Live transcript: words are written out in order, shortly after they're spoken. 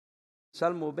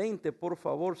Salmo 20, por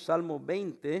favor, Salmo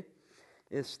 20.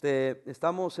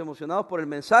 Estamos emocionados por el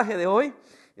mensaje de hoy.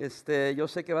 Yo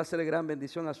sé que va a ser de gran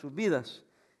bendición a sus vidas.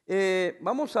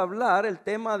 Vamos a hablar, el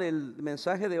tema del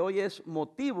mensaje de hoy es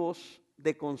motivos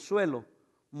de consuelo.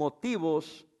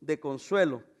 Motivos de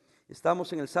consuelo.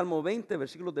 Estamos en el Salmo 20,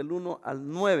 versículos del 1 al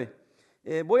 9.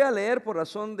 Voy a leer por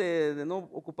razón de no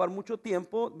ocupar mucho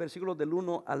tiempo, versículos del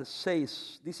 1 al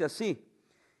 6. Dice así: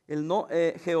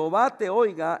 Jehová te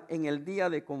oiga en el día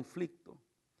de conflicto.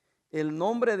 El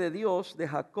nombre de Dios de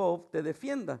Jacob te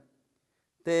defienda.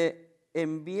 Te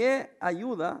envíe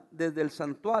ayuda desde el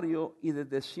santuario y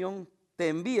desde Sión. Te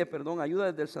envíe,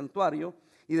 ayuda desde el santuario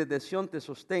y desde Sión te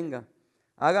sostenga.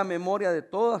 Haga memoria de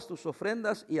todas tus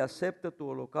ofrendas y acepte tu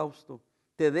holocausto.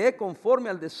 Te dé conforme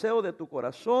al deseo de tu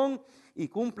corazón y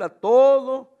cumpla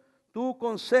todo tu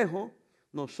consejo.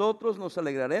 Nosotros nos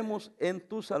alegraremos en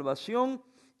tu salvación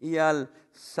y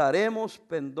alzaremos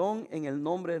pendón en el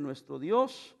nombre de nuestro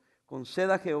Dios.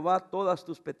 Conceda a Jehová todas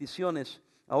tus peticiones.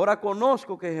 Ahora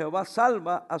conozco que Jehová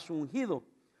salva a su ungido.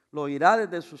 Lo oirá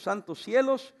desde sus santos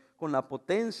cielos con la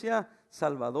potencia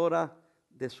salvadora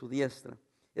de su diestra.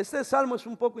 Este salmo es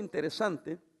un poco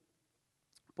interesante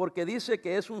porque dice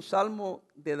que es un salmo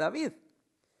de David.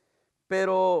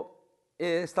 Pero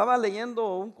estaba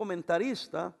leyendo un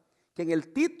comentarista que en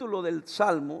el título del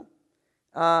salmo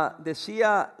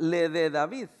decía le de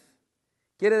David.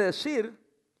 Quiere decir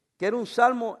que era un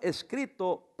salmo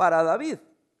escrito para David.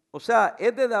 O sea,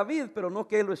 es de David, pero no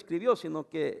que él lo escribió, sino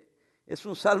que es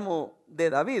un salmo de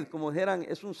David. Como dijeran,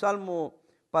 es un salmo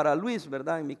para Luis,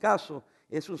 ¿verdad? En mi caso,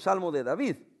 es un salmo de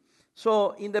David.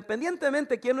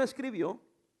 Independientemente de quién lo escribió,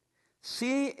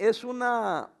 sí es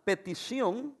una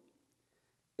petición,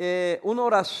 una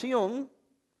oración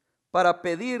para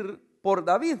pedir por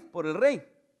David, por el rey.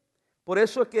 Por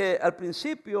eso es que al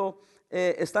principio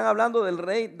están hablando del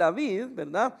rey David,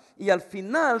 ¿verdad? Y al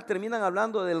final terminan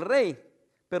hablando del rey,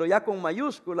 pero ya con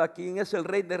mayúscula, quien es el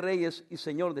rey de reyes y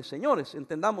señor de señores.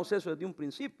 Entendamos eso desde un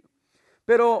principio.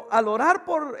 Pero al orar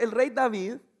por el rey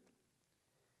David,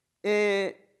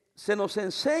 se nos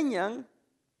enseñan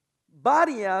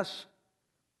varios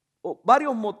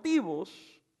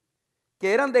motivos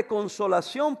que eran de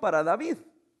consolación para David.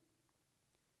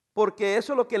 Porque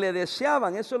eso es lo que le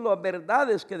deseaban, eso es las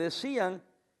verdades que decían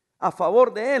a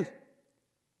favor de él.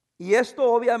 Y esto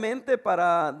obviamente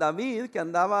para David, que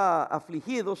andaba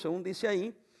afligido, según dice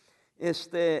ahí,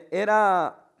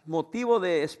 era motivo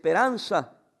de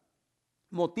esperanza,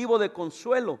 motivo de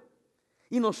consuelo.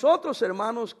 Y nosotros,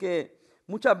 hermanos, que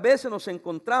muchas veces nos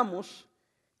encontramos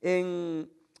en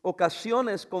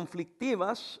ocasiones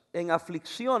conflictivas, en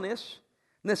aflicciones,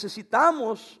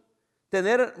 necesitamos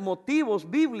tener motivos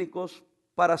bíblicos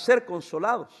para ser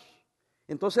consolados.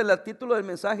 Entonces el título del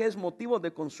mensaje es motivos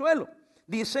de consuelo.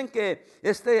 Dicen que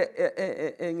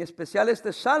en especial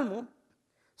este salmo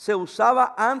se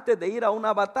usaba antes de ir a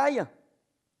una batalla.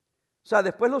 O sea,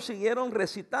 después lo siguieron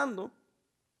recitando,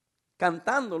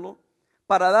 cantándolo,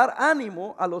 para dar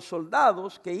ánimo a los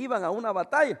soldados que iban a una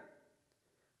batalla.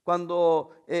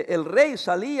 Cuando el rey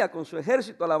salía con su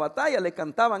ejército a la batalla, le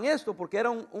cantaban esto porque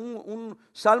era un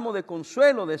salmo de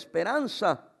consuelo, de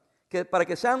esperanza, para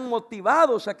que sean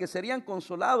motivados a que serían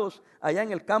consolados allá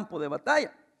en el campo de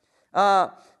batalla.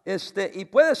 Y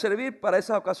puede servir para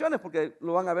esas ocasiones porque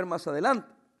lo van a ver más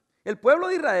adelante. El pueblo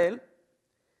de Israel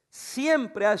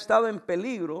siempre ha estado en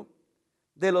peligro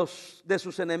de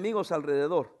sus enemigos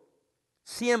alrededor.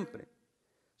 Siempre.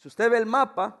 Si usted ve el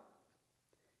mapa,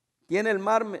 tiene el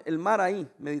mar ahí,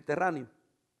 Mediterráneo.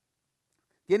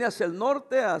 Tiene hacia el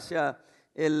norte, hacia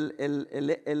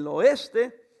el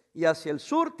oeste y hacia el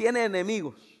sur, tiene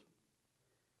enemigos.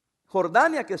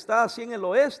 Jordania, que está así en el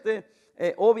oeste,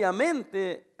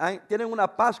 obviamente tienen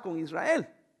una paz con Israel.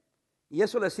 Y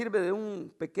eso les sirve de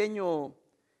un pequeño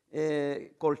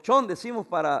colchón, decimos,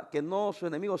 para que no sus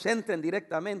enemigos entren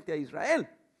directamente a Israel.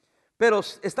 Pero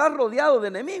está rodeado de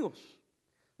enemigos.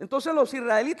 Entonces los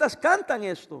israelitas cantan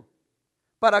esto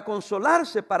para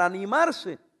consolarse, para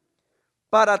animarse,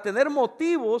 para tener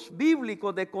motivos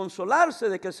bíblicos de consolarse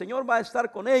de que el Señor va a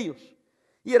estar con ellos.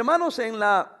 Y hermanos, en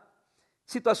la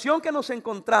situación que nos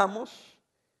encontramos,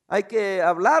 hay que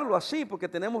hablarlo así porque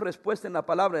tenemos respuesta en la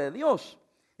palabra de Dios.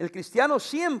 El cristiano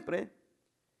siempre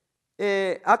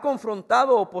ha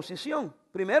confrontado oposición.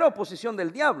 Primero, oposición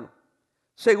del diablo.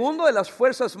 Segundo, de las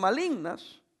fuerzas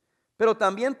malignas. Pero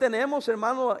también tenemos,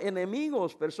 hermano,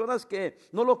 enemigos, personas que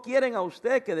no lo quieren a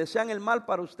usted, que desean el mal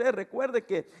para usted. Recuerde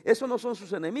que esos no son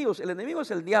sus enemigos. El enemigo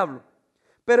es el diablo.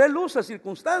 Pero él usa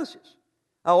circunstancias.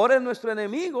 Ahora es nuestro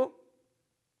enemigo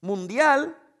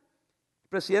mundial. El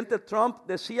presidente Trump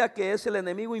decía que es el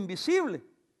enemigo invisible.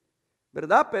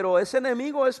 ¿verdad? Pero ese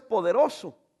enemigo es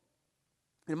poderoso.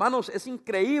 Hermanos, es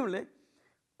increíble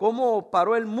cómo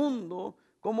paró el mundo,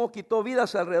 cómo quitó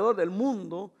vidas alrededor del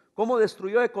mundo, cómo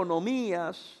destruyó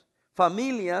economías,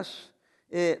 familias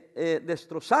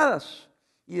destrozadas.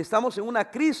 Y estamos en una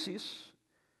crisis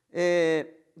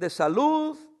de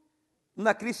salud,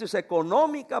 una crisis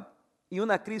económica y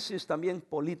una crisis también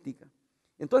política.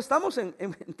 Entonces estamos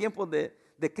en tiempos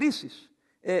de crisis.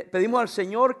 Pedimos al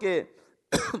Señor que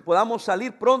podamos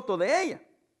salir pronto de ella.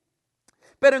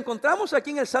 Pero encontramos aquí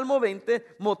en el Salmo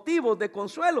 20 motivos de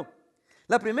consuelo.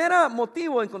 La primera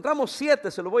motivo, encontramos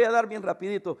 7, se lo voy a dar bien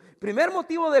rapidito. Primer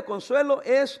motivo de consuelo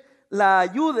es la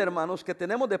ayuda, hermanos, que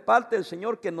tenemos de parte del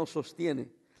Señor que nos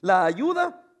sostiene. La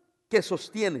ayuda que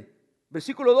sostiene.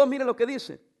 Versículo 2, mire lo que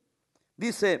dice.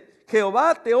 Dice,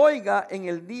 Jehová te oiga en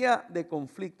el día de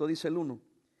conflicto, dice el 1.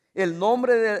 El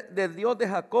nombre de Dios de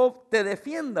Jacob te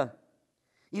defienda.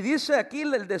 Y dice aquí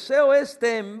el deseo es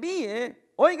te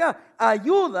envíe, oiga,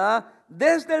 ayuda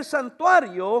desde el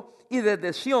santuario y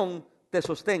desde Sión te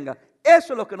sostenga.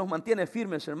 Eso es lo que nos mantiene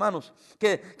firmes, hermanos.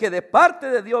 Que de parte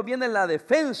de Dios viene la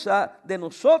defensa de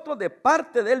nosotros, de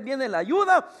parte de Él viene la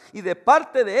ayuda y de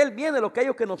parte de Él viene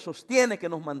aquello que nos sostiene, que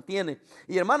nos mantiene.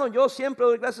 Y hermanos, yo siempre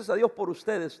doy gracias a Dios por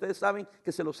ustedes. Ustedes saben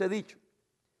que se los he dicho.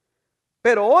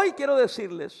 Pero hoy quiero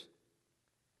decirles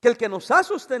que el que nos ha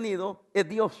sostenido es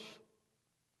Dios.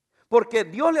 Porque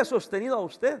Dios le ha sostenido a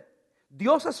usted.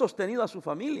 Dios ha sostenido a su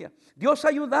familia. Dios ha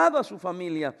ayudado a su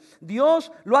familia.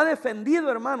 Dios lo ha defendido,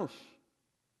 hermanos.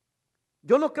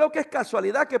 Yo no creo que es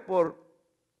casualidad que por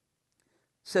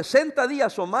 60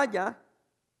 días o más ya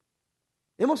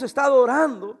hemos estado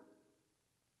orando.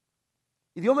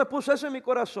 Y Dios me puso eso en mi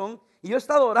corazón. Y yo he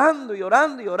estado orando y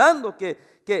orando y orando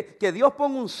que Dios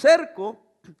ponga un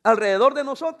cerco alrededor de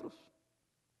nosotros.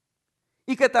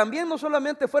 Y que también no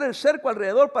solamente fuera el cerco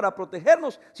alrededor para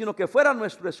protegernos, sino que fuera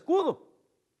nuestro escudo,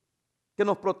 que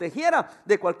nos protegiera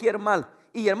de cualquier mal.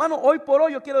 Y hermano, hoy por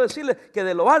hoy yo quiero decirle que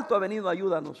de lo alto ha venido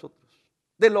ayuda a nosotros.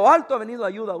 De lo alto ha venido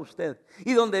ayuda a usted.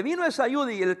 Y donde vino esa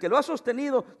ayuda y el que lo ha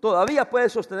sostenido todavía puede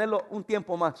sostenerlo un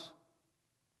tiempo más.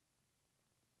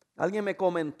 Alguien me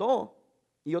comentó,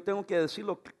 y yo tengo que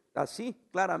decirlo así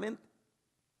claramente,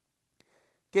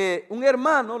 que un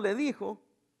hermano le dijo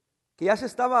que ya se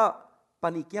estaba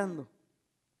paniqueando,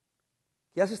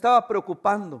 que ya se estaba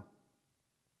preocupando,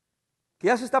 que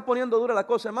ya se está poniendo dura la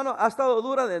cosa. Hermano, ha estado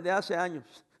dura desde hace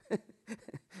años.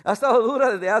 Ha estado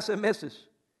dura desde hace meses.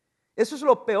 Eso es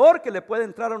lo peor que le puede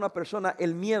entrar a una persona: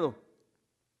 el miedo,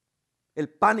 el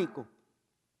pánico,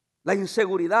 la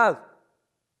inseguridad.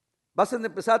 Vas a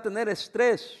empezar a tener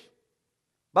estrés,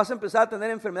 vas a empezar a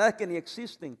tener enfermedades que ni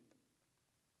existen,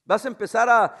 vas a empezar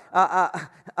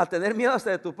a tener miedo hasta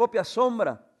de tu propia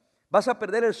sombra, vas a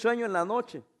perder el sueño en la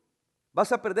noche,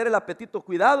 vas a perder el apetito.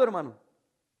 Cuidado, hermano.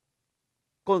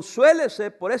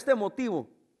 Consuélese por este motivo,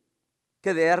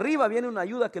 que de arriba viene una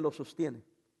ayuda que lo sostiene.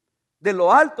 De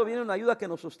lo alto viene una ayuda que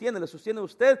nos sostiene. Le sostiene a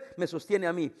usted, me sostiene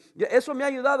a mí. Eso me ha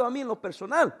ayudado a mí en lo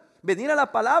personal. Venir a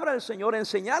la palabra del Señor,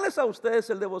 enseñarles a ustedes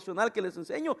el devocional que les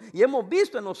enseño. Y hemos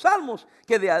visto en los salmos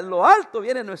que de lo alto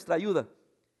viene nuestra ayuda.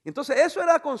 Entonces eso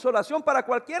era consolación para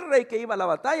cualquier rey que iba a la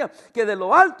batalla, que de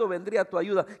lo alto vendría tu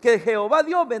ayuda, que de Jehová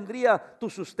Dios vendría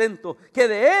tu sustento, que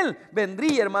de Él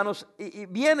vendría, hermanos, y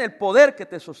viene el poder que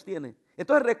te sostiene.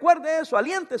 Entonces recuerde eso,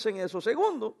 aliéntese en eso.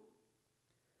 Segundo,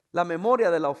 la memoria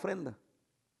de la ofrenda.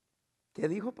 ¿Qué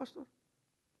dijo, pastor?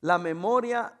 La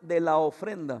memoria de la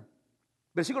ofrenda.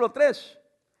 Versículo 3.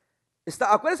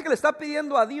 Acuérdense que le está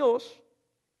pidiendo a Dios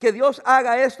que Dios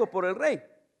haga esto por el rey.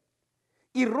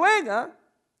 Y ruega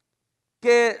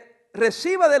que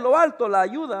reciba de lo alto la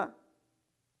ayuda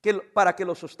para que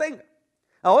lo sostenga.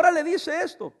 Ahora le dice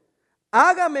esto: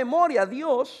 haga memoria,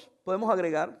 Dios, podemos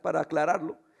agregar para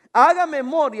aclararlo, haga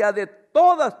memoria de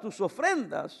todas tus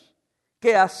ofrendas,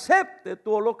 que acepte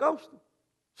tu holocausto.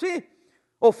 Sí,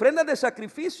 ofrendas de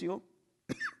sacrificio,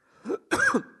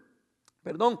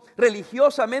 perdón,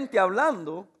 religiosamente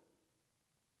hablando,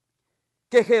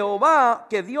 que Jehová,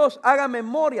 que Dios haga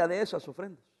memoria de esas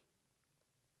ofrendas.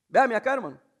 Véame acá,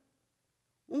 hermano.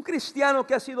 Un cristiano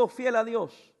que ha sido fiel a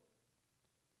Dios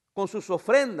con sus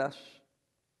ofrendas,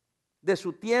 de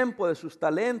su tiempo, de sus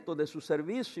talentos, de su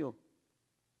servicio,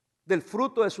 del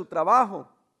fruto de su trabajo,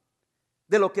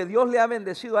 de lo que Dios le ha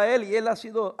bendecido a él, y él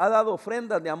ha dado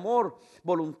ofrendas de amor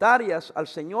voluntarias al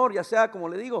Señor, ya sea, como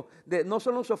le digo, no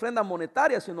solo ofrendas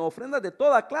monetarias, sino ofrendas de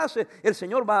toda clase. El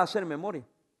Señor va a hacer memoria.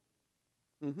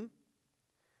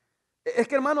 Es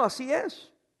que, hermano, así es.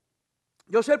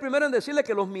 Yo soy el primero en decirle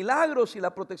que los milagros y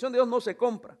la protección de Dios no se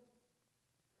compra.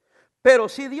 Pero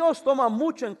sí Dios toma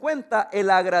mucho en cuenta el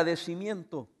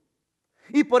agradecimiento.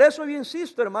 Y por eso yo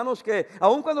insisto, hermanos, que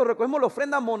aun cuando recogemos la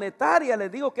ofrenda monetaria,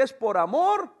 les digo que es por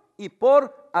amor y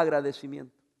por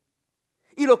agradecimiento.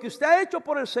 Y lo que usted ha hecho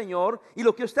por el Señor y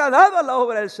lo que usted ha dado a la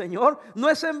obra del Señor no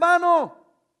es en vano.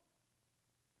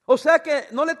 O sea que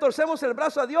no le torcemos el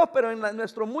brazo a Dios, pero en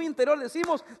nuestro muy interior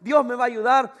decimos, Dios me va a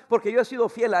ayudar porque yo he sido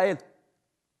fiel a Él.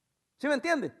 ¿Sí me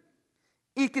entiende?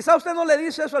 Y quizá usted no le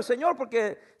dice eso al Señor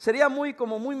porque sería muy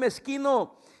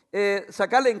mezquino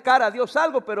sacarle en cara a Dios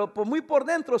algo, pero muy por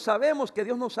dentro sabemos que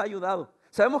Dios nos ha ayudado.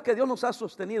 Sabemos que Dios nos ha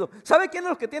sostenido. ¿Sabe quiénes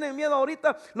los que tienen miedo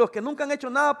ahorita? Los que nunca han hecho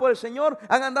nada por el Señor,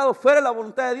 han andado fuera de la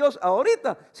voluntad de Dios.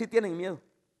 Ahorita sí tienen miedo.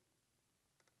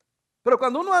 Pero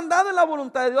cuando uno ha andado en la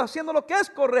voluntad de Dios, haciendo lo que es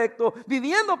correcto,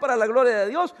 viviendo para la gloria de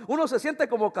Dios, uno se siente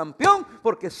como campeón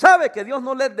porque sabe que Dios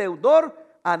no le es deudor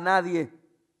a nadie.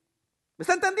 ¿Me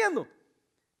está entendiendo?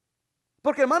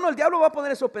 Porque, hermano, el diablo va a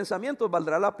poner esos pensamientos.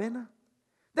 ¿Valdrá la pena?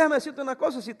 Déjame decirte una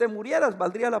cosa, si te murieras,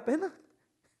 ¿valdría la pena?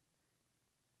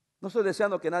 No estoy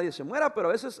deseando que nadie se muera, pero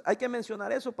a veces hay que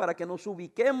mencionar eso para que nos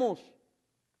ubiquemos.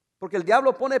 Porque el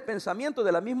diablo pone pensamientos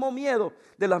de la mismo miedo,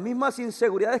 de las mismas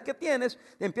inseguridades que tienes,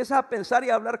 empiezas a pensar y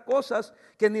a hablar cosas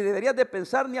que ni deberías de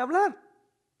pensar ni hablar.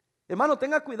 Hermano,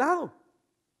 tenga cuidado.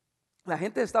 La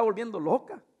gente se está volviendo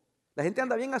loca. La gente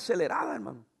anda bien acelerada,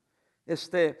 hermano.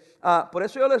 Por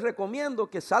eso yo les recomiendo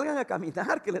que salgan a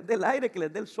caminar, que les dé el aire, que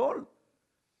les dé el sol.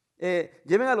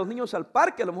 Lleven a los niños al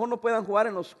parque. A lo mejor no puedan jugar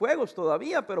en los juegos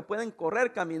todavía, pero pueden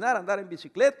correr, caminar, andar en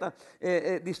bicicleta,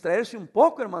 distraerse un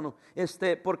poco, hermano,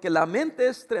 porque la mente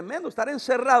es tremendo. Estar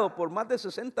encerrado por más de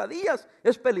 60 días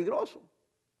es peligroso.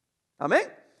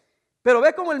 Amén. Pero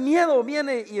ve cómo el miedo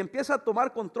viene y empieza a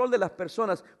tomar control de las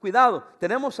personas. Cuidado,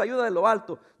 tenemos ayuda de lo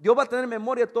alto. Dios va a tener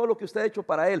memoria de todo lo que usted ha hecho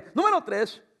para Él. Número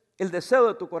 3, el deseo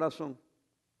de tu corazón.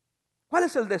 ¿Cuál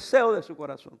es el deseo de su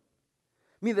corazón?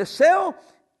 Mi deseo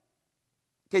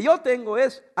que yo tengo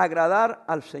es agradar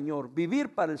al Señor,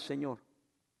 vivir para el Señor,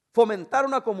 fomentar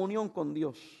una comunión con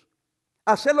Dios,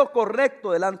 hacer lo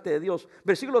correcto delante de Dios.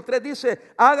 Versículo 3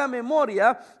 dice, haga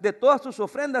memoria de todas tus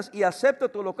ofrendas y acepte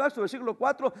tu holocausto. Versículo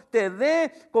 4, te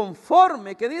dé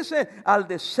conforme, ¿qué dice? Al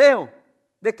deseo.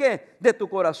 ¿De qué? De tu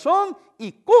corazón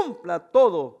y cumpla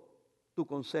todo tu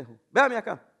consejo. Véame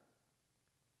acá.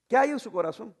 ¿Qué hay en su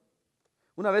corazón?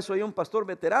 Una vez oí a un pastor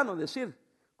veterano decir,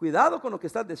 cuidado con lo que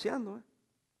estás deseando,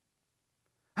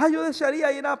 yo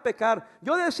desearía ir a pecar,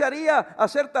 yo desearía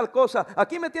hacer tal cosa,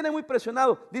 aquí me tiene muy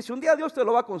presionado. Dice, un día Dios te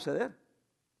lo va a conceder.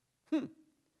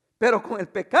 Pero con el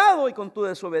pecado y con tu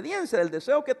desobediencia, el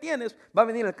deseo que tienes, va a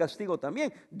venir el castigo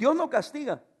también. Dios no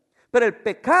castiga, pero el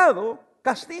pecado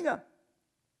castiga.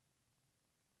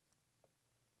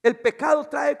 El pecado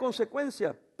trae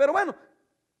consecuencias. Pero bueno,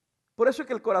 por eso es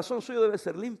que el corazón suyo debe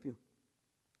ser limpio,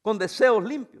 con deseos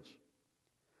limpios.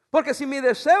 Porque si mi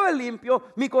deseo es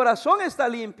limpio, mi corazón está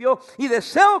limpio y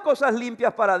deseo cosas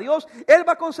limpias para Dios, Él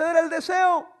va a conceder el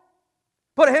deseo.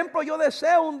 Por ejemplo, yo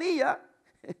deseo un día,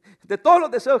 de todos los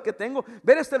deseos que tengo,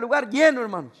 ver este lugar lleno,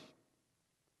 hermanos.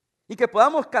 Y que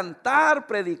podamos cantar,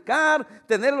 predicar,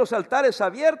 tener los altares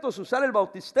abiertos, usar el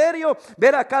bautisterio,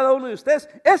 ver a cada uno de ustedes.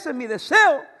 Ese es mi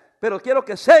deseo, pero quiero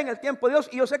que sea en el tiempo de Dios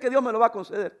y yo sé que Dios me lo va a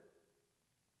conceder.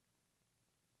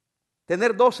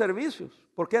 Tener 2 servicios,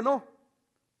 ¿por qué no?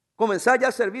 Comenzar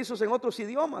ya servicios en otros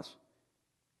idiomas.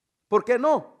 ¿Por qué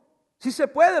no? Sí se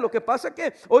puede, lo que pasa es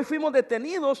que hoy fuimos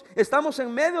detenidos, estamos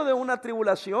en medio de una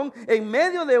tribulación, en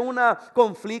medio de un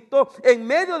conflicto, en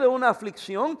medio de una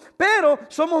aflicción, pero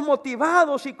somos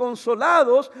motivados y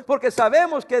consolados porque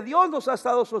sabemos que Dios nos ha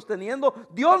estado sosteniendo,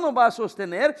 Dios nos va a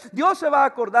sostener, Dios se va a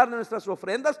acordar de nuestras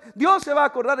ofrendas, Dios se va a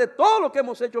acordar de todo lo que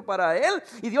hemos hecho para Él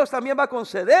y Dios también va a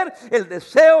conceder el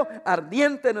deseo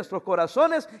ardiente de nuestros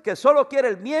corazones que solo quiere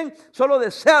el bien, solo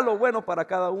desea lo bueno para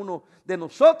cada uno de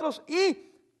nosotros y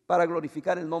para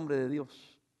glorificar el nombre de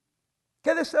Dios.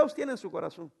 ¿Qué deseos tiene en su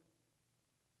corazón?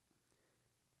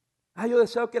 Yo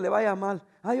deseo que le vaya mal.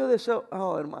 Yo deseo,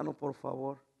 hermano, por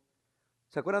favor.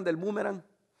 ¿Se acuerdan del boomerang?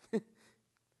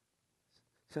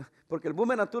 Porque el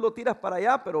boomerang tú lo tiras para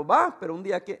allá, pero va, pero un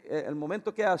día, el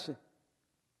momento que hace,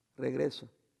 regresa.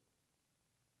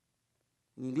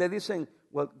 En inglés dicen,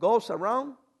 what goes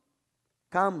around,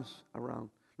 comes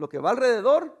around. Lo que va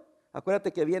alrededor,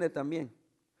 acuérdate que viene también.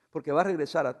 Porque va a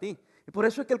regresar a ti. Y por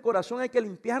eso es que el corazón hay que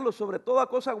limpiarlo. Sobre toda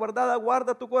cosa guardada,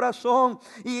 guarda tu corazón.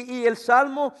 Y el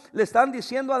Salmo le están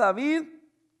diciendo a David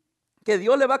que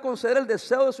Dios le va a conceder el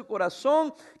deseo de su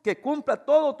corazón, que cumpla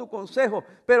todo tu consejo.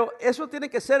 Pero eso tiene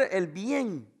que ser el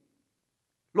bien,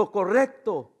 lo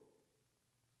correcto.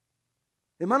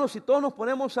 Hermanos, si todos nos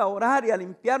ponemos a orar y a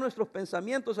limpiar nuestros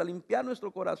pensamientos, a limpiar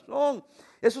nuestro corazón,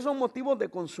 esos son motivos de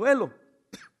consuelo.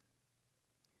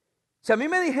 Si a mí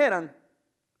me dijeran,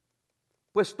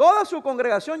 pues toda su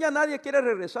congregación ya nadie quiere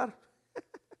regresar.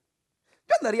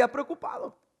 Yo andaría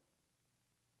preocupado,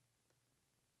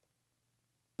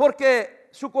 porque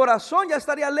su corazón ya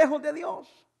estaría lejos de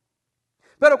Dios.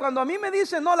 Pero cuando a mí me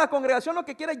dicen, no, la congregación lo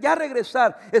que quiere es ya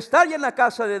regresar, estar ya en la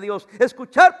casa de Dios,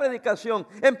 escuchar predicación,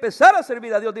 empezar a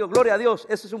servir a Dios, digo, gloria a Dios,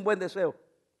 ese es un buen deseo.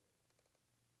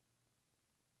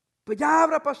 Pues ya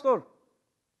abra, pastor.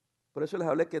 Por eso les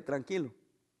hablé que tranquilo.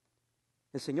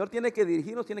 El Señor tiene que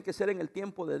dirigirnos, tiene que ser en el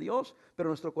tiempo de Dios, pero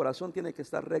nuestro corazón tiene que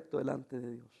estar recto delante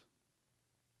de Dios.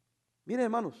 Miren,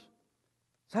 hermanos,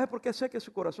 ¿sabe por qué sé que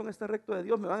su corazón está recto de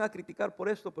Dios? Me van a criticar por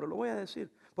esto, pero lo voy a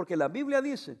decir. Porque la Biblia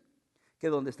dice que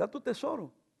donde está tu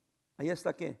tesoro, ahí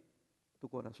está ¿qué? Tu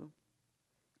corazón.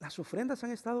 Las ofrendas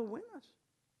han estado buenas,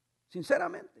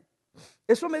 sinceramente.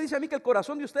 Eso me dice a mí que el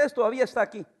corazón de ustedes todavía está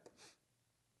aquí.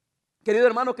 Querido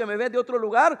hermano que me ves de otro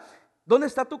lugar, ¿dónde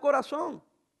está tu corazón?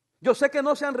 Yo sé que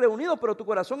no se han reunido, pero tu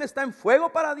corazón está en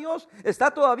fuego para Dios.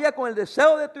 Está todavía con el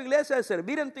deseo de tu iglesia, de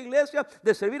servir en tu iglesia,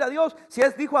 de servir a Dios. Si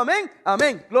él dijo amén,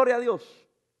 amén, gloria a Dios.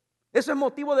 Ese es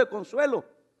motivo de consuelo.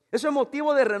 Ese es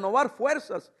motivo de renovar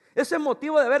fuerzas. Ese es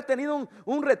motivo de haber tenido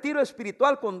un retiro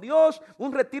espiritual con Dios,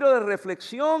 un retiro de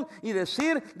reflexión y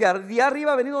decir, de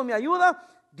arriba ha venido mi ayuda.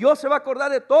 Dios se va a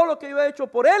acordar de todo lo que yo he hecho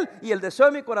por Él y el deseo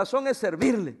de mi corazón es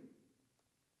servirle.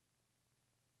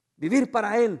 Vivir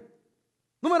para Él.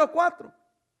 Número 4.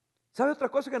 ¿Sabe otra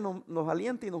cosa que nos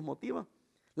alienta y nos motiva?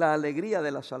 La alegría de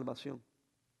la salvación.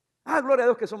 Gloria a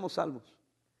Dios que somos salvos.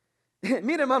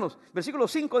 Mire, hermanos, versículo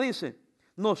 5 dice,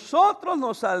 nosotros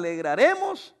nos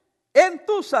alegraremos en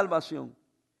tu salvación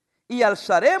y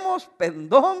alzaremos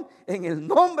pendón en el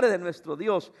nombre de nuestro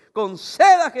Dios.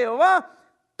 Conceda a Jehová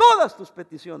todas tus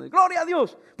peticiones. Gloria a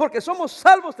Dios, porque somos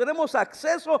salvos, tenemos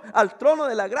acceso al trono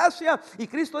de la gracia. Y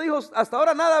Cristo dijo, hasta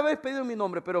ahora nada habéis pedido en mi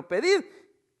nombre, pero pedid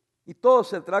y todo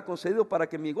se será concedido para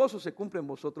que mi gozo se cumpla en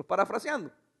vosotros.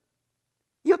 Parafraseando.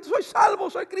 Y yo soy salvo,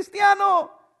 soy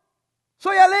cristiano,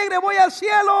 soy alegre, voy al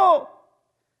cielo.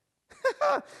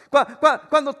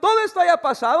 Cuando todo esto haya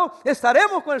pasado,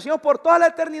 estaremos con el Señor por toda la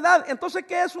eternidad. Entonces,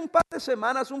 ¿qué es un par de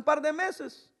semanas, un par de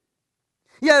meses?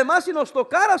 Y además, si nos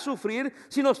tocara sufrir,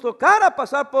 si nos tocara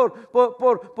pasar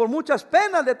por muchas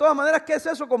penas, de todas maneras, ¿qué es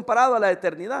eso comparado a la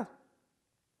eternidad?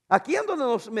 Aquí es donde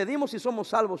nos medimos si somos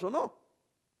salvos o no.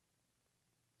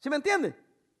 ¿Sí me entiende?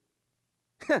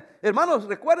 Hermanos,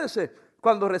 recuérdense,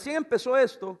 cuando recién empezó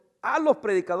esto, los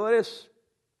predicadores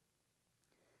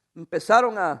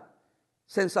empezaron a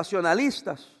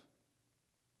sensacionalistas.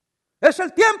 Es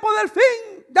el tiempo del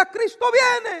fin, ya Cristo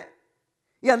viene.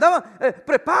 Y andaban,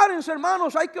 prepárense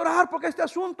hermanos, hay que orar porque este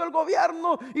asunto del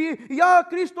gobierno y ya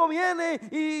Cristo viene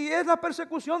y es la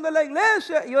persecución de la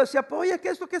iglesia. Y yo decía, pues oye, ¿qué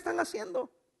es esto que están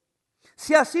haciendo?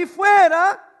 Si así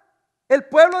fuera, el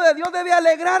pueblo de Dios debe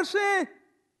alegrarse.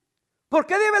 ¿Por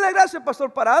qué debe alegrarse,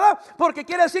 pastor Parada? Porque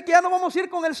quiere decir que ya no vamos a ir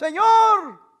con el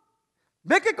Señor.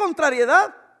 ¿Ve qué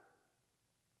contrariedad?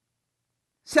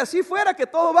 Si así fuera que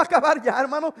todo va a acabar ya,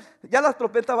 hermano, ya la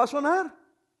trompeta va a sonar.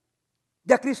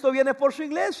 Ya Cristo viene por su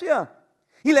iglesia.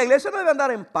 Y la iglesia no debe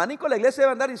andar en pánico, la iglesia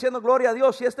debe andar diciendo gloria a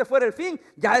Dios. Si este fuera el fin,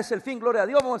 ya es el fin, gloria a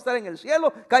Dios, vamos a estar en el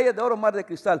cielo, calles de oro, mar de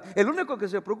cristal. El único que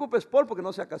se preocupa es Paul porque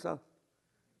no se ha casado.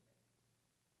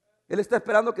 Él está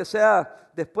esperando que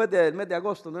sea después del mes de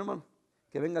agosto, ¿no, hermano?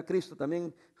 Que venga Cristo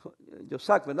también.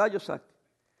 Yosak, ¿verdad, Yosak?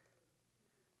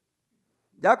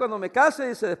 Ya cuando me case,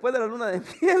 dice, después de la luna de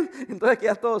miel, entonces que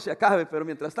ya todo se acabe. Pero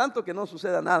mientras tanto que no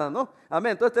suceda nada, ¿no?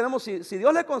 Amén. Entonces tenemos, si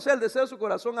Dios le concede el deseo de su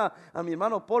corazón a mi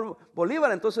hermano Paul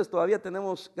Bolívar, entonces todavía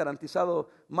tenemos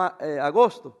garantizado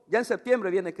agosto. Ya en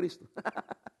septiembre viene Cristo.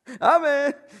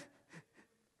 Amén.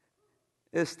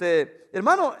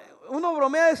 Hermano, uno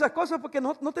bromea de esas cosas porque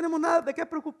no tenemos nada de qué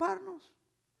preocuparnos.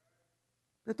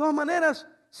 De todas maneras,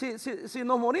 si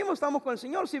nos morimos estamos con el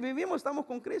Señor, si vivimos estamos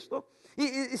con Cristo.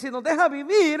 Y si nos deja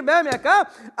vivir, véame acá,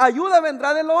 ayuda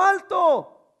vendrá de lo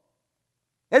alto.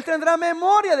 Él tendrá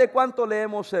memoria de cuánto le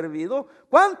hemos servido,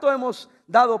 cuánto hemos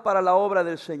dado para la obra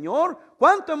del Señor,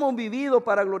 cuánto hemos vivido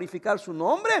para glorificar su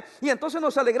nombre. Y entonces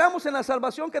nos alegramos en la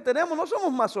salvación que tenemos. No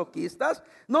somos masoquistas.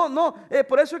 No,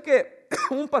 por eso es que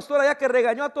un pastor allá que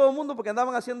regañó a todo el mundo porque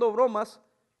andaban haciendo bromas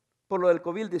por lo del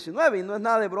COVID-19. Y no es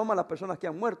nada de broma las personas que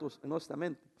han muerto,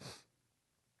 honestamente.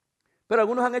 Pero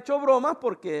algunos han hecho bromas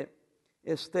porque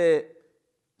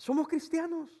somos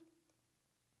cristianos.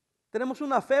 Tenemos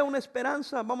una fe, una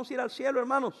esperanza, vamos a ir al cielo,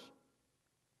 hermanos.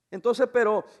 Entonces,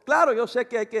 pero claro, yo sé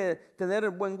que hay que tener el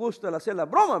buen gusto al hacer las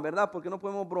bromas, ¿verdad? Porque no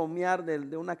podemos bromear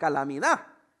de una calamidad.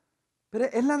 Pero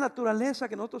es la naturaleza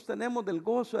que nosotros tenemos del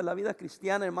gozo de la vida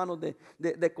cristiana, hermanos,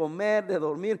 de comer, de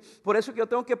dormir. Por eso que yo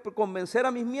tengo que convencer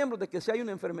a mis miembros de que si hay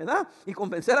una enfermedad y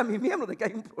convencer a mis miembros de que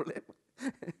hay un problema.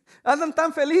 Andan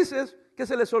tan felices que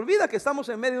se les olvida que estamos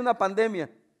en medio de una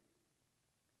pandemia.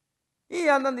 Y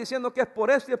andan diciendo que es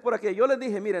por esto y es por aquello. Yo les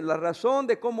dije, miren, la razón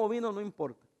de cómo vino no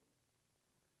importa.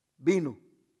 Vino.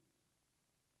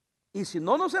 Y si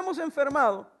no nos hemos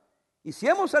enfermado y si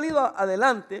hemos salido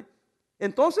adelante,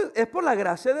 entonces es por la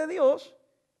gracia de Dios.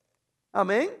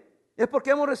 Amén. Es porque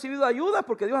hemos recibido ayuda,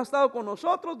 porque Dios ha estado con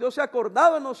nosotros, Dios se ha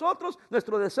acordado en nosotros,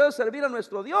 nuestro deseo es servir a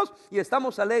nuestro Dios y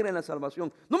estamos alegres en la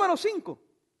salvación. Número 5.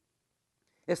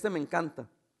 Este me encanta.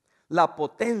 La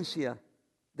potencia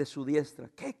de su diestra.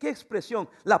 ¿Qué expresión?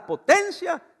 La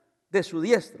potencia de su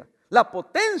diestra. La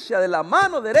potencia de la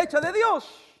mano derecha de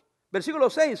Dios. Versículo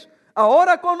 6.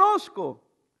 Ahora conozco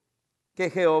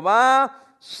que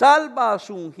Jehová salva a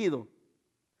su ungido.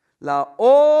 La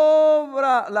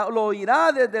obra lo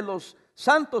oirá desde los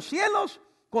santos cielos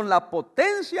con la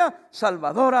potencia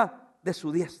salvadora de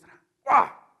su diestra. ¡Wow!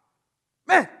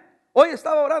 Hoy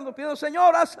estaba orando, pidiendo,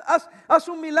 Señor, haz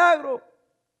un milagro.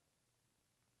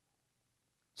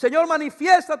 Señor,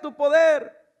 manifiesta tu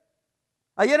poder.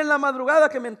 Ayer en la madrugada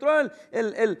que me entró el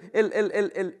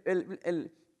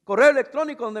correo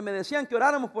electrónico donde me decían que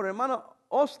oráramos por el hermano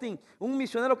Austin, un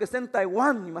misionero que está en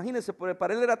Taiwán. Imagínense,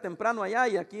 para él era temprano allá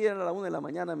y aquí era la 1 de la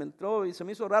mañana. Me entró y se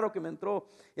me hizo raro que me entró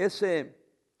ese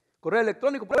correo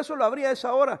electrónico. Por eso lo abrí a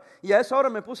esa hora y a esa hora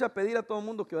me puse a pedir a todo el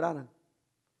mundo que oraran.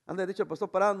 Antes dicho, el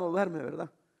pastor Parado no duerme, ¿verdad?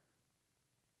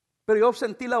 Pero yo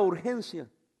sentí la urgencia.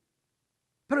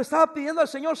 Pero estaba pidiendo al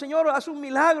Señor, Señor, haz un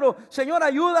milagro. Señor,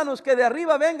 ayúdanos, que de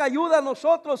arriba venga ayuda a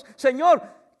nosotros. Señor,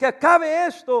 que acabe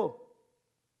esto.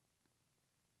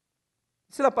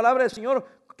 Dice la palabra del Señor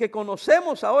que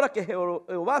conocemos ahora que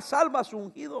Jehová salva a su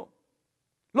ungido.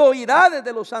 Lo oirá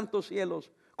desde los santos cielos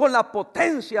con la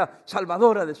potencia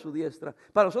salvadora de su diestra.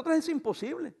 Para nosotros es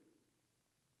imposible.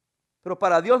 Pero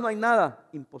para Dios no hay nada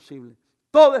imposible.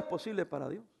 Todo es posible para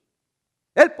Dios.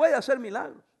 Él puede hacer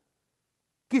milagros.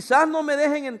 Quizás no me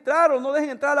dejen entrar o no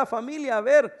dejen entrar a la familia a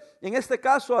ver, en este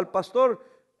caso al pastor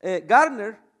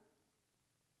Garner.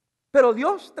 Pero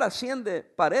Dios trasciende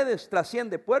paredes,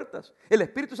 trasciende puertas. El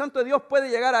Espíritu Santo de Dios puede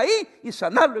llegar ahí y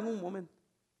sanarlo en un momento.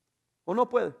 ¿O no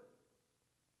puede?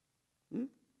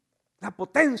 La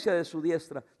potencia de su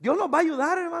diestra. Dios nos va a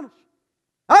ayudar, hermanos.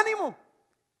 ¡Ánimo!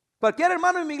 Cualquier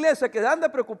hermano en mi iglesia que ande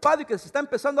preocupado y que se está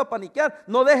empezando a paniquear,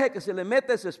 no deje que se le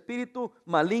meta ese espíritu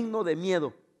maligno de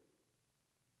miedo.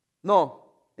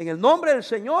 No, en el nombre del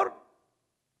Señor,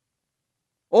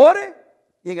 ore.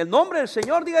 Y en el nombre del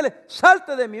Señor dígale,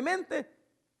 salte de mi mente,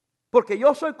 porque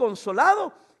yo soy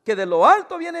consolado, que de lo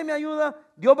alto viene mi ayuda.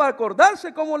 Dios va a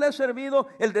acordarse cómo le he servido.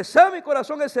 El deseo de mi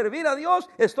corazón es servir a Dios.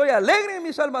 Estoy alegre en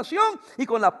mi salvación y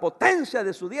con la potencia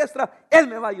de su diestra, Él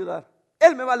me va a ayudar.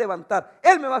 Él me va a levantar,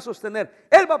 Él me va a sostener,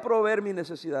 Él va a proveer mis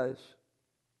necesidades.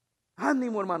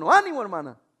 Ánimo, hermano, ánimo,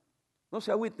 hermana. No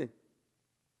se agüite.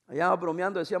 Allá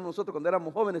bromeando decíamos nosotros cuando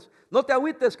éramos jóvenes, no te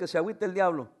agüites que se agüite el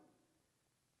diablo.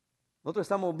 Nosotros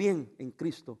estamos bien en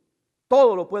Cristo.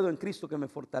 Todo lo puedo en Cristo que me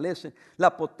fortalece.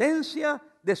 La potencia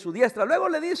de su diestra. Luego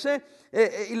le dice,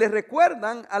 y le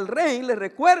recuerdan al rey, le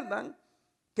recuerdan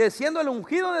que siendo el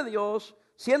ungido de Dios,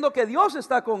 siendo que Dios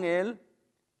está con él,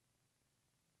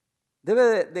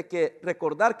 debe de que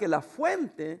recordar que la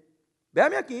fuente,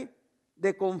 véame aquí,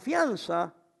 de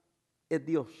confianza es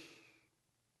Dios.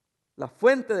 La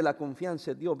fuente de la confianza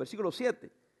es Dios. Versículo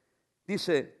 7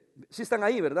 dice, si están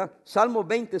ahí, ¿verdad? Salmo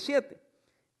 27.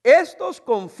 Estos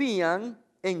confían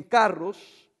en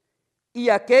carros y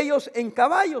aquellos en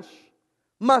caballos,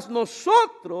 mas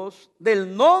nosotros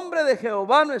del nombre de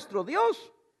Jehová nuestro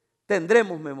Dios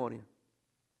tendremos memoria.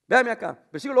 Véame acá,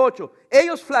 versículo 8.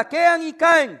 Ellos flaquean y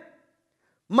caen,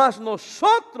 mas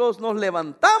nosotros nos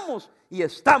levantamos y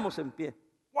estamos en pie.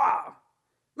 ¡Wow!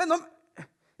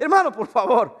 Hermano, por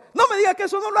favor, no me diga que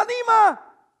eso no lo anima.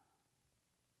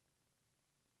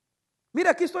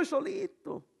 Mira, aquí estoy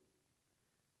solito.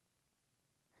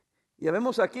 Y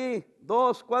vemos aquí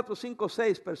 2, 4, 5,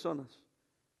 6 personas.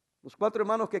 Los 4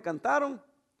 hermanos que cantaron,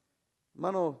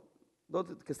 hermanos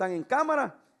que están en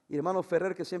cámara y hermano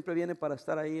Ferrer que siempre viene para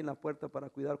estar ahí en la puerta para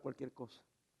cuidar cualquier cosa.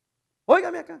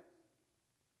 Óigame acá.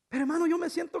 Pero hermano, yo me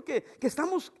siento que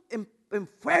estamos en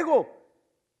fuego.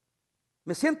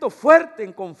 Me siento fuerte,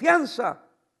 en confianza.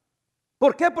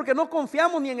 ¿Por qué? Porque no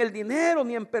confiamos ni en el dinero,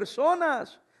 ni en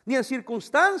personas, ni en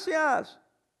circunstancias.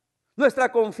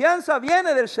 Nuestra confianza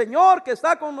viene del Señor que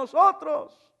está con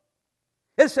nosotros.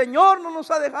 El Señor no nos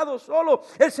ha dejado solo.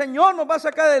 El Señor nos va a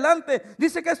sacar adelante.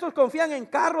 Dice que estos confían en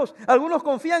carros, algunos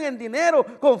confían en dinero,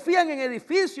 confían en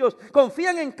edificios,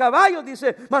 confían en caballos.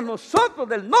 Dice, mas nosotros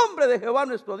del nombre de Jehová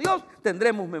nuestro Dios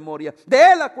tendremos memoria.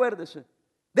 De Él acuérdese,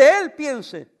 de Él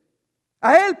piense,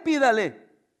 a Él pídale,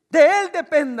 de Él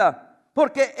dependa,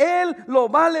 porque Él lo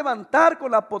va a levantar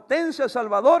con la potencia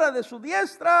salvadora de su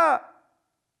diestra.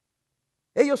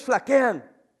 Ellos flaquean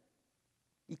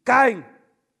y caen.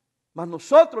 Mas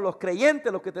nosotros los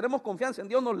creyentes, los que tenemos confianza en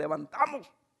Dios, nos levantamos.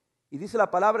 Y dice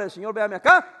la palabra del Señor, véame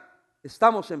acá,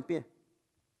 estamos en pie.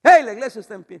 ¡Hey! La iglesia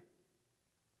está en pie.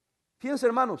 Fíjense,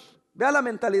 hermanos, vea la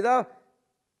mentalidad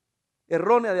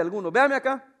errónea de algunos. Véame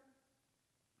acá.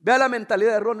 Vea la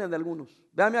mentalidad errónea de algunos.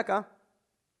 Véame acá.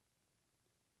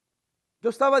 Yo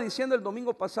estaba diciendo el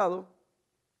domingo pasado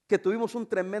que tuvimos un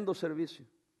tremendo servicio.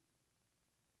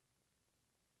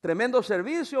 Tremendo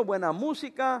servicio, buena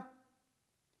música,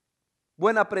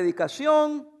 buena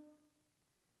predicación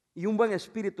y un buen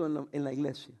espíritu en la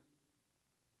iglesia.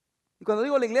 Y cuando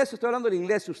digo la iglesia, estoy hablando de la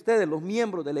iglesia, ustedes, los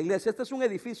miembros de la iglesia. Este es un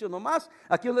edificio nomás,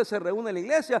 aquí donde se reúne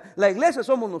la iglesia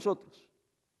somos nosotros.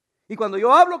 Y cuando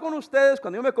yo hablo con ustedes,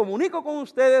 cuando yo me comunico con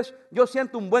ustedes, yo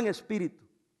siento un buen espíritu.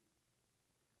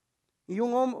 Y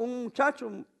un muchacho,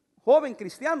 un joven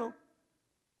cristiano,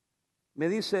 me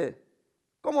dice,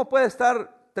 ¿cómo puede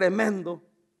estar tremendo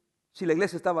si la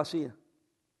iglesia está vacía?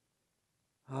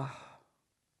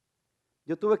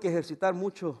 Yo tuve que ejercitar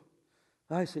mucho.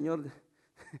 Ay, Señor,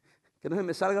 que no se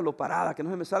me salga lo parada, que no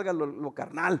se me salga lo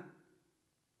carnal.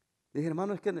 Le dije,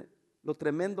 hermano, es que lo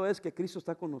tremendo es que Cristo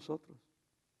está con nosotros.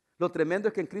 Lo tremendo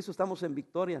es que en Cristo estamos en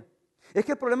victoria. Es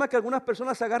que el problema es que algunas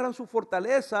personas agarran su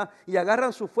fortaleza y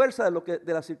agarran su fuerza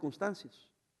de las circunstancias.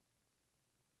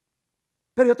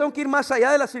 Pero yo tengo que ir más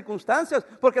allá de las circunstancias,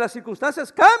 porque las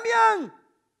circunstancias cambian.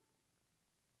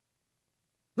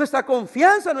 Nuestra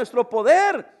confianza, nuestro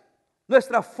poder,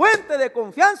 nuestra fuente de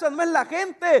confianza no es la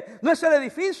gente, no es el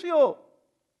edificio.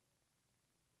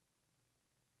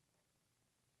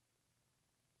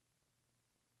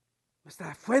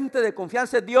 Nuestra fuente de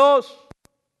confianza es Dios.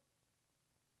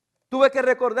 Tuve que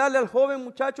recordarle al joven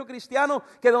muchacho cristiano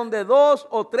que donde 2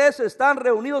 o 3 están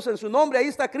reunidos en su nombre, ahí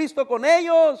está Cristo con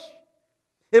ellos.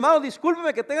 Hermano,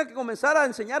 discúlpeme que tenga que comenzar a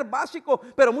enseñar básico,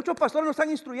 pero muchos pastores no están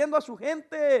instruyendo a su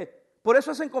gente. Por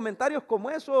eso hacen comentarios como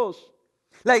esos.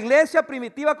 La iglesia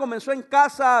primitiva comenzó en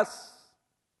casas.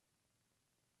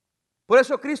 Por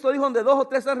eso Cristo dijo, donde 2 o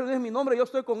 3 están reunidos en mi nombre, yo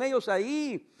estoy con ellos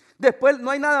ahí. Después no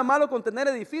hay nada malo con tener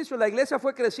edificios. La iglesia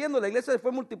fue creciendo, la iglesia se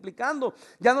fue multiplicando.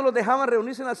 Ya no los dejaban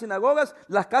reunirse en las sinagogas.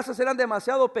 Las casas eran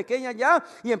demasiado pequeñas ya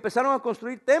y empezaron a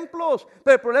construir templos.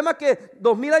 Pero el problema es que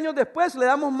 2000 años después le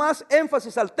damos más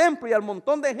énfasis al templo y al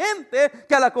montón de gente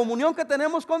que a la comunión que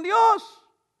tenemos con Dios.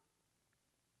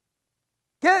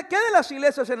 ¿Qué de las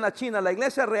iglesias en la China, la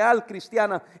iglesia real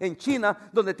cristiana en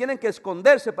China, donde tienen que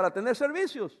esconderse para tener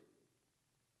servicios?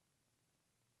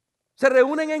 Se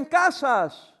reúnen en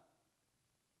casas.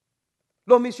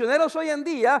 Los misioneros hoy en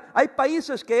día, hay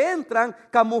países que entran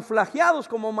camuflajeados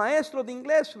como maestros de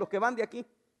inglés, los que van de aquí.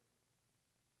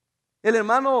 El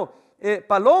hermano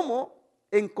Palomo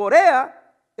en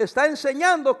Corea está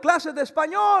enseñando clases de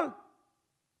español.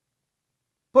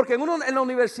 Porque en la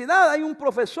universidad hay un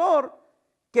profesor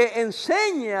que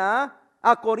enseña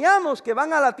a coreanos que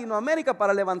van a Latinoamérica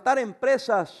para levantar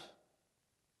empresas.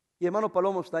 Y hermano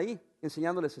Palomo está ahí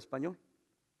enseñándoles español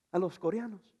a los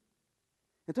coreanos.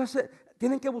 Entonces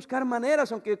tienen que buscar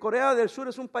maneras, aunque Corea del Sur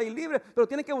es un país libre, pero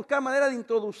tienen que buscar maneras de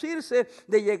introducirse,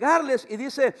 de llegarles. Y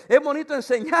dice, es bonito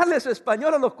enseñarles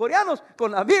español a los coreanos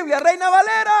con la Biblia Reina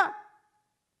Valera.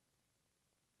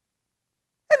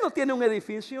 Él no tiene un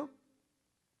edificio,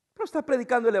 pero está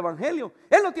predicando el evangelio.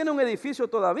 Él no tiene un edificio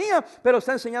todavía, pero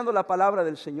está enseñando la palabra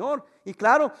del Señor. Y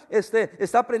claro,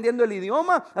 está aprendiendo el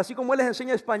idioma, así como él les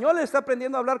enseña español, él está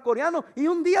aprendiendo a hablar coreano. Y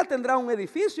un día tendrá un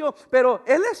edificio, pero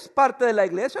él es parte de la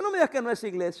iglesia. No me digas que no es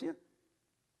iglesia.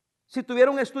 Si tuviera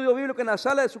un estudio bíblico en la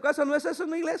sala de su casa, ¿no es eso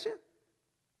una iglesia?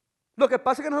 Lo que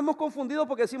pasa es que nos hemos confundido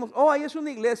porque decimos, oh, ahí es una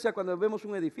iglesia cuando vemos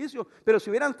un edificio. Pero si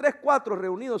hubieran 3, 4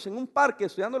 reunidos en un parque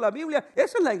estudiando la Biblia,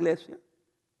 esa es la iglesia.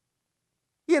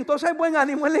 Y entonces hay buen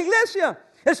ánimo en la iglesia.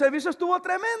 El servicio estuvo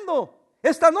tremendo.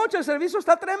 Esta noche el servicio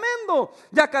está tremendo.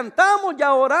 Ya cantamos,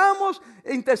 ya oramos,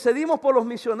 intercedimos por los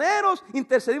misioneros,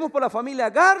 intercedimos por la familia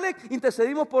Garlic,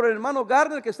 intercedimos por el hermano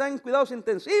Gardner que está en cuidados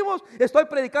intensivos. Estoy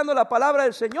predicando la palabra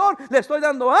del Señor, le estoy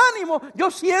dando ánimo. Yo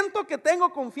siento que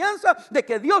tengo confianza de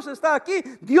que Dios está aquí,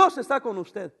 Dios está con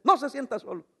usted. No se sienta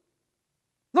solo,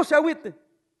 no se agüite,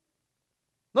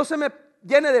 no se me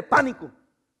llene de pánico,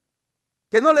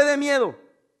 que no le dé miedo.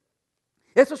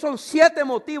 Estos son 7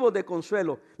 motivos de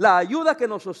consuelo: la ayuda que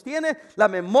nos sostiene, la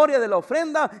memoria de la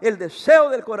ofrenda, el deseo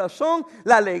del corazón,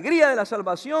 la alegría de la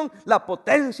salvación, la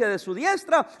potencia de su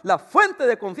diestra, la fuente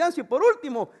de confianza y por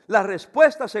último, la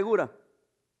respuesta segura.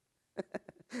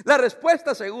 La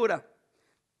respuesta segura.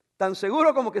 Tan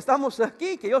seguro como que estamos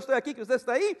aquí, que yo estoy aquí, que usted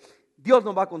está ahí, Dios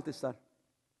nos va a contestar.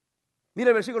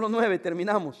 Mire el versículo 9,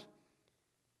 terminamos.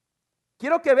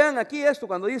 Quiero que vean aquí esto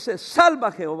cuando dice: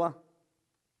 salva Jehová.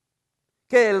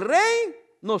 Que el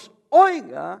rey nos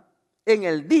oiga en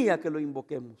el día que lo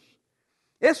invoquemos.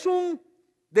 Es un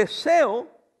deseo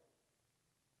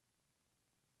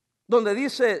donde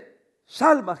dice: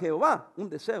 salva Jehová, un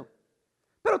deseo.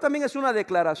 Pero también es una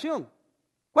declaración.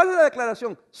 ¿Cuál es la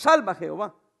declaración? Salva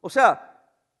Jehová. O sea,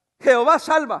 Jehová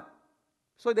salva.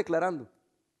 Estoy declarando.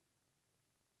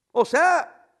 O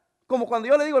sea, como cuando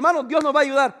yo le digo: hermano, Dios nos va a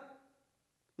ayudar.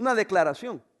 Una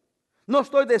declaración. No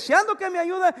estoy deseando que me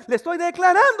ayude, le estoy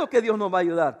declarando que Dios nos va a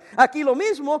ayudar. Aquí lo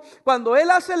mismo, cuando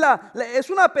Él hace es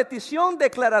una petición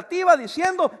declarativa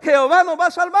diciendo: Jehová nos va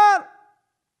a salvar.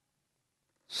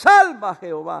 Salva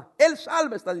Jehová. Él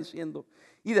salva, está diciendo.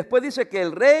 Y después dice que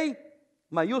el rey,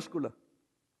 mayúscula.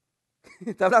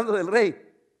 Está hablando del rey.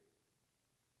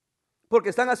 Porque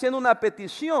están haciendo una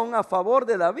petición a favor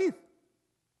de David.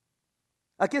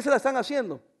 ¿A quién se la están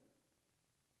haciendo?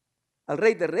 Al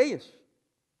Rey de Reyes,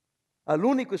 al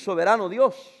único y soberano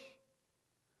Dios,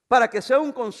 para que sea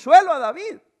un consuelo a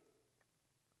David,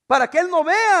 para que él no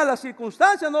vea las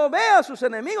circunstancias, no vea a sus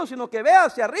enemigos, sino que vea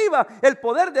hacia arriba el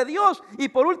poder de Dios. Y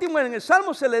por último, en el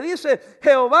Salmo se le dice: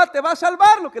 Jehová te va a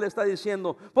salvar, lo que le está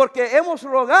diciendo, porque hemos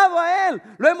rogado a Él,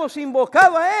 lo hemos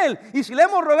invocado a Él, y si le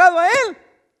hemos rogado a Él,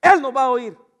 Él nos va a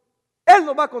oír, Él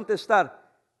nos va a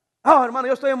contestar. Hermano,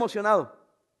 yo estoy emocionado.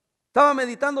 Estaba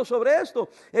meditando sobre esto,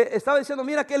 estaba diciendo: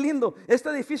 mira qué lindo, este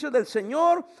edificio es del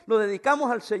Señor, lo dedicamos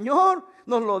al Señor,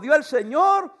 nos lo dio el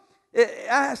Señor,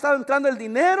 ha estado entrando el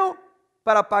dinero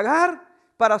para pagar,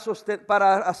 para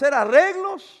hacer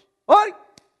arreglos. Hoy,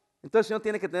 entonces el Señor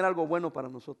tiene que tener algo bueno para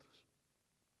nosotros.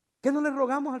 ¿Qué no le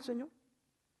rogamos al Señor?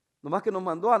 Nomás que nos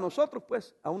mandó a nosotros,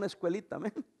 pues, a una escuelita,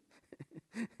 amén.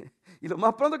 Y lo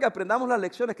más pronto que aprendamos las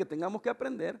lecciones que tengamos que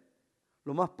aprender,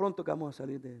 lo más pronto que vamos a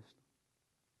salir de esto.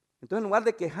 Entonces, en lugar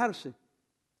de quejarse,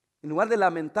 en lugar de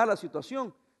lamentar la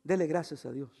situación, dele gracias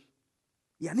a Dios.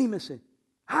 Y anímese.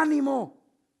 ¡Ánimo!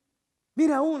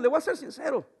 Mira, le voy a ser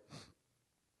sincero.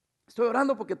 Estoy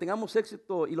orando porque tengamos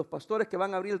éxito y los pastores que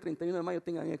van a abrir el 31 de mayo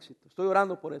tengan éxito. Estoy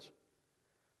orando por eso.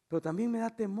 Pero también me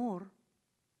da temor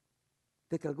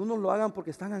de que algunos lo hagan porque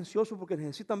están ansiosos, porque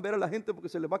necesitan ver a la gente, porque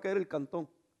se les va a caer el cantón.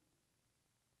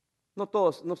 No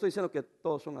todos, no estoy diciendo que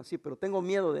todos son así, pero tengo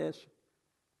miedo de eso.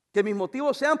 Que mis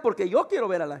motivos sean porque yo quiero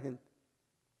ver a la gente.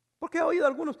 Porque he oído a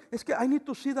algunos: es que I need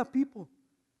to see the people.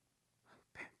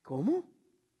 ¿Cómo?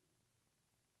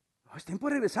 No, es tiempo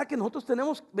de regresar, que nosotros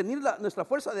tenemos que venir nuestra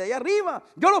fuerza de allá arriba.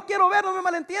 Yo los quiero ver, no me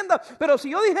malentienda. Pero si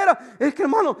yo dijera: es que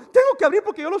hermano, tengo que abrir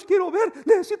porque yo los quiero ver,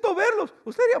 necesito verlos,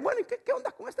 usted diría: bueno, ¿y qué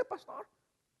onda con este pastor?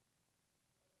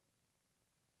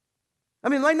 A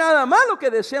mí no hay nada malo que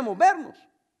deseemos vernos.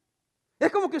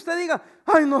 Es como que usted diga: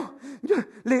 ay no,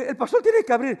 el pastor tiene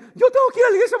que abrir, yo tengo que ir a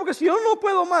la iglesia porque si yo no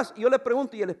puedo más. Y yo le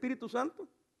pregunto: ¿y el Espíritu Santo?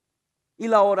 ¿Y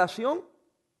la oración?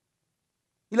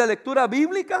 ¿Y la lectura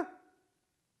bíblica?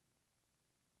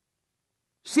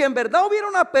 Si en verdad hubiera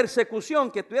una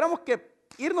persecución que tuviéramos que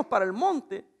irnos para el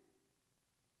monte,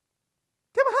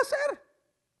 ¿qué vas a hacer?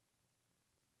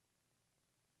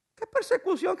 ¿Qué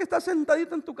persecución que estás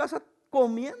sentadito en tu casa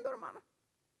comiendo, hermano?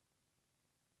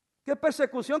 ¿Qué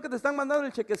persecución que te están mandando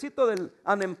el chequecito del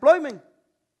unemployment?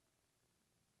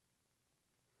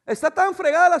 Está tan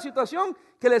fregada la situación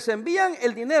que les envían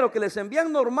el dinero que les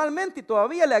envían normalmente y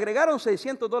todavía le agregaron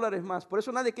 $600 más. Por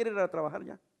eso nadie quiere ir a trabajar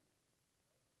ya.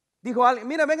 Dijo alguien: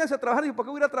 mira, vénganse a trabajar. Dijo: ¿por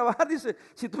qué voy a ir a trabajar? Dice: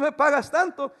 si tú me pagas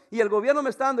tanto y el gobierno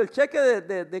me está dando el cheque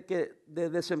de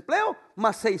desempleo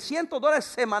más $600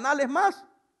 semanales más.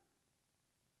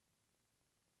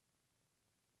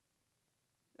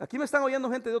 Aquí me están oyendo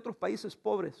gente de otros países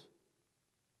pobres.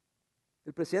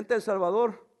 El presidente de El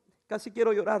Salvador, casi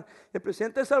quiero llorar. El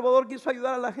presidente de El Salvador quiso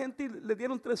ayudar a la gente y le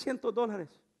dieron $300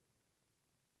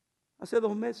 hace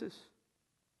 2 meses.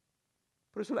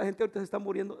 Por eso la gente ahorita se está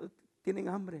muriendo, tienen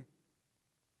hambre.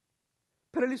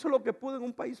 Pero él hizo lo que pudo en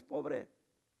un país pobre.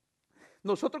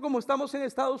 Nosotros, como estamos en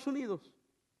Estados Unidos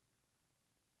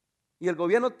y el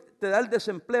gobierno te da el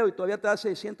desempleo y todavía te da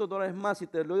 $600 más y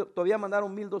todavía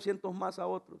mandaron 1,200 más a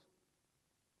otros.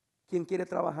 ¿Quién quiere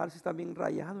trabajar si está bien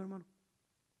rayado, hermano?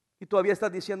 Y todavía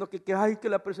estás diciendo que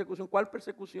la persecución. ¿Cuál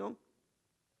persecución?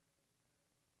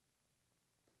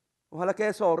 Ojalá que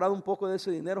hayas ahorrado un poco de ese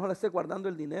dinero, ojalá estés guardando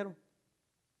el dinero.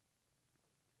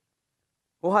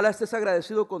 Ojalá estés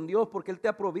agradecido con Dios porque Él te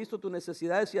ha provisto tus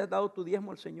necesidades y has dado tu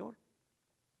diezmo al Señor.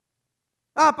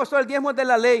 Ah, pastor, el diezmo es de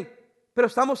la ley. Pero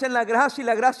estamos en la gracia y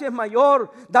la gracia es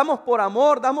mayor. Damos por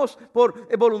amor, damos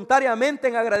por voluntariamente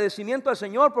en agradecimiento al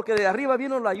Señor porque de arriba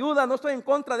vino la ayuda. No estoy en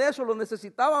contra de eso, lo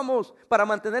necesitábamos para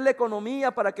mantener la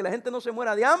economía, para que la gente no se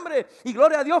muera de hambre. Y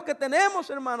gloria a Dios que tenemos,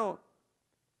 hermano.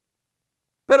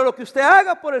 Pero lo que usted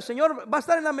haga por el Señor va a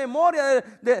estar en la memoria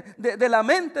de la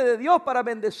mente de Dios para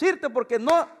bendecirte, porque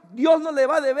no, Dios no le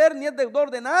va a deber ni es deudor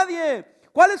de nadie.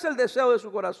 ¿Cuál es el deseo de su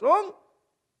corazón?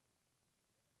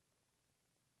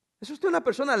 ¿Es usted una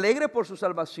persona alegre por su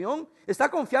salvación? ¿Está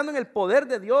confiando en el poder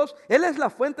de Dios? Él es la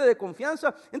fuente de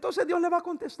confianza. Entonces Dios le va a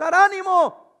contestar: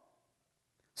 ánimo.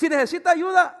 Si necesita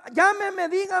ayuda, llámeme,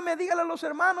 dígale a los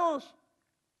hermanos.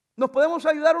 Nos podemos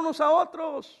ayudar unos a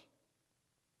otros.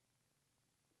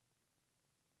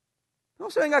 No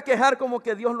se venga a quejar como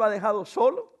que Dios lo ha dejado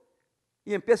solo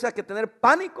y empieza a tener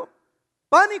pánico.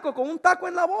 Pánico con un taco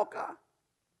en la boca.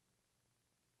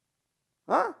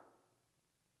 ¿Ah?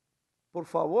 Por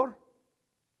favor.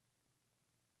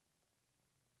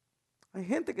 Hay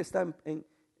gente que está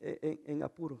en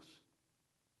apuros.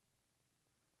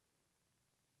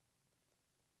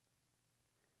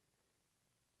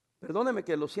 Perdóneme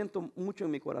que lo siento mucho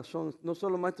en mi corazón. No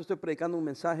solamente estoy predicando un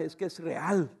mensaje, es que es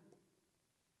real.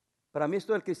 Para mí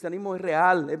esto del cristianismo es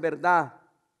real, es verdad.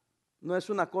 No es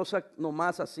una cosa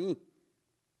nomás así.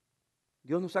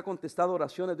 Dios nos ha contestado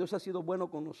oraciones, Dios ha sido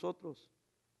bueno con nosotros.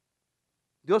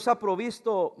 Dios ha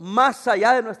provisto más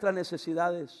allá de nuestras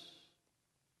necesidades.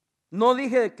 No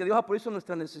dije que Dios ha provisto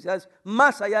nuestras necesidades,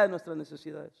 más allá de nuestras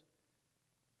necesidades.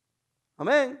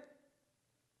 Amén.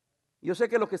 Yo sé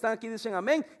que los que están aquí dicen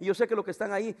amén, y yo sé que los que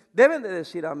están ahí deben de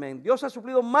decir amén. Dios ha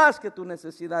suplido más que tus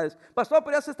necesidades. Pastor,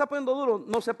 pero ya se está poniendo duro.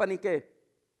 No se panique.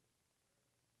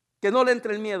 Que no le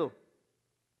entre el miedo.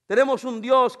 Tenemos un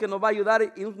Dios que nos va a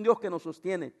ayudar y un Dios que nos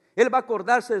sostiene. Él va a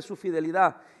acordarse de su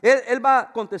fidelidad. Él va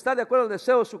a contestar de acuerdo al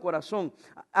deseo de su corazón.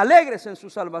 Alégrese en su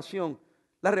salvación.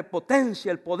 La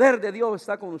repotencia, el poder de Dios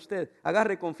está con usted.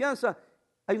 Agarre confianza.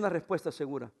 Hay una respuesta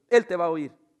segura. Él te va a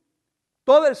oír.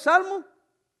 Todo el salmo,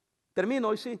 termino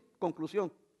hoy sí,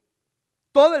 conclusión.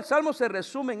 Todo el salmo se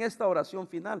resume en esta oración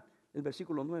final, el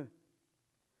versículo 9.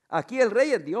 Aquí el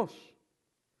rey es Dios.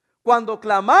 Cuando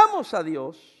clamamos a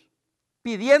Dios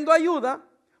pidiendo ayuda,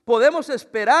 podemos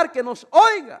esperar que nos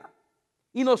oiga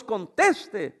y nos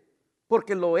conteste,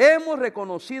 porque lo hemos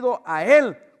reconocido a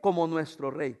Él como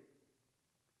nuestro Rey.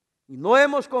 Y no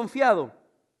hemos confiado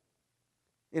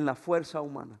en la fuerza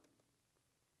humana.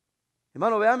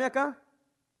 Hermano, véame acá.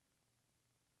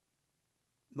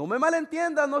 No me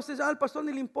malentienda, no se al pastor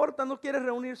ni le importa, no quiere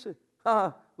reunirse.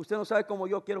 Usted no sabe cómo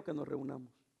yo quiero que nos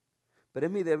reunamos. Pero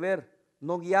es mi deber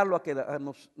no guiarlo a que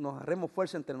nos agarremos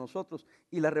fuerza entre nosotros,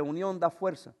 y la reunión da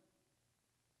fuerza.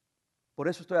 Por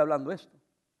eso estoy hablando esto.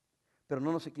 Pero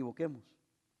no nos equivoquemos.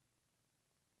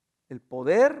 El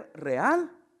poder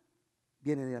real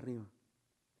viene de arriba.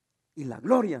 Y la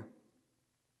gloria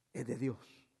es de Dios.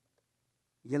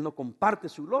 Y Él no comparte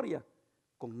su gloria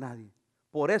con nadie.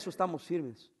 Por eso estamos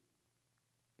firmes.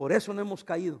 Por eso no hemos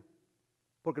caído.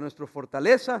 Porque nuestra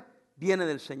fortaleza viene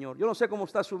del Señor. Yo no sé cómo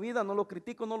está su vida, no lo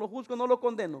critico, no lo juzgo, no lo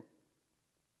condeno.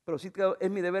 Pero sí que es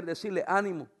mi deber decirle: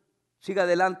 ánimo, siga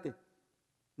adelante.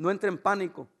 No entre en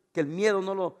pánico, que el miedo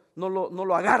no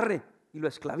lo agarre y lo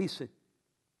esclavice.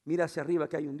 Mira hacia arriba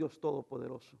que hay un Dios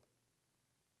todopoderoso.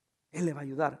 Él le va a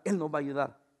ayudar, Él nos va a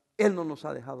ayudar. Él no nos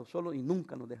ha dejado solos y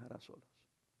nunca nos dejará solos.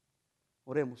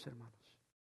 Oremos, hermanos.